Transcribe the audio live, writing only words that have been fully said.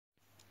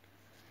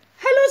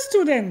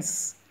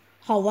students,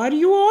 how are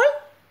you all?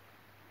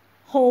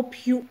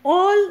 Hope you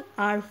all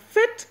are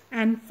fit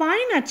and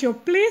fine at your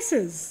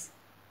places.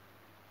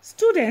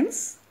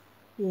 Students,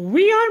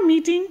 we are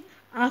meeting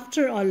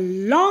after a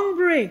long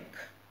break.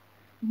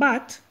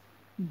 But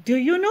do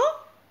you know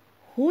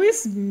who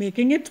is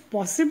making it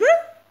possible?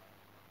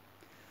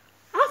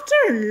 After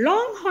a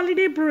long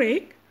holiday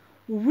break,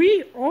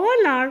 we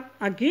all are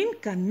again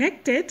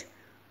connected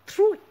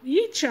through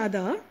each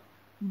other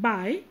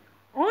by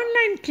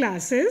online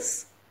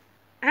classes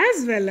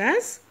as well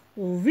as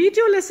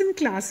video lesson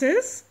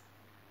classes.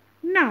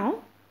 Now,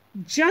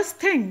 just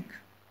think,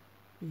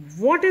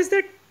 what is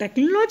the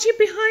technology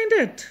behind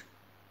it?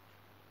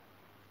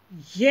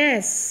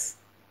 Yes,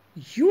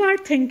 you are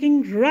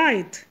thinking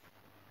right.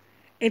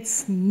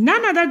 It's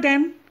none other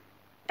than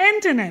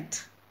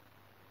Internet.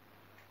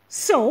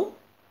 So,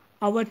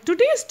 our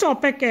today's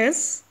topic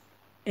is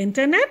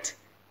Internet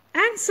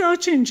and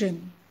search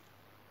engine.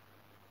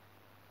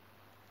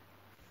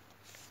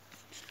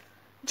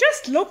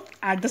 Just look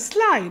at the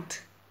slide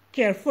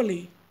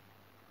carefully.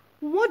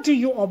 What do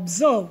you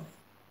observe?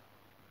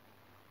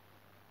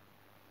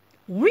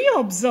 We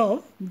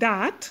observe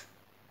that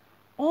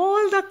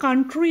all the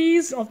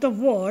countries of the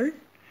world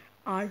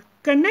are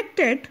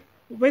connected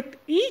with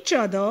each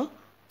other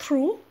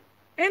through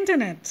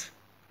Internet.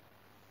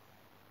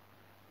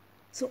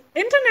 So,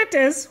 Internet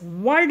is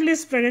widely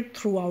spread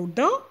throughout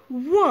the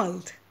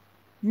world.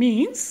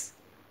 Means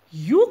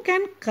you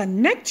can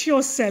connect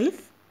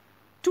yourself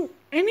to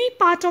any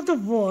part of the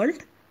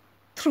world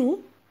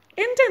through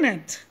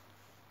Internet.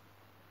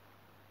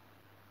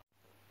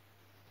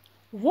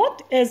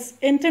 What is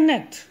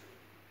Internet?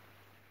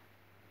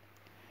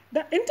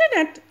 The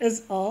Internet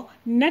is a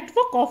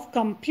network of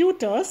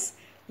computers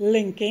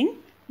linking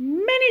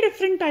many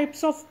different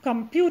types of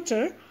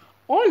computer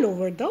all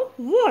over the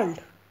world.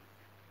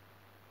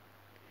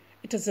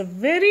 It is a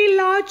very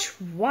large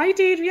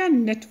wide area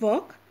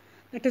network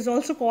that is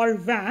also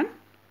called WAN,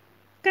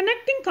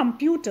 connecting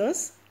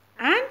computers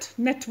and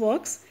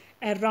networks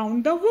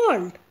around the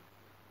world.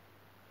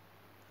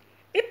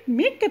 It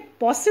makes it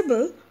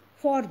possible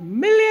for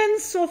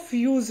millions of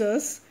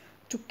users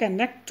to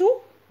connect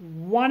to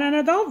one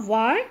another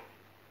via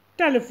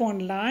telephone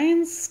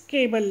lines,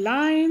 cable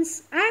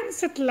lines, and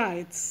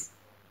satellites.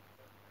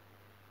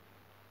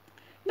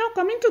 Now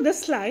coming to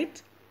this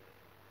slide,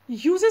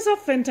 uses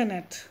of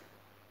Internet.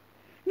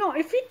 Now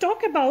if we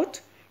talk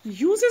about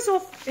uses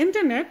of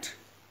Internet,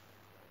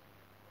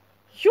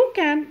 you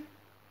can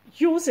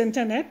use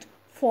Internet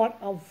for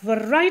a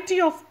variety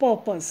of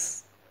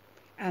purpose.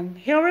 And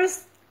here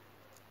is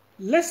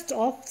list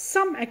of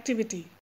some activity.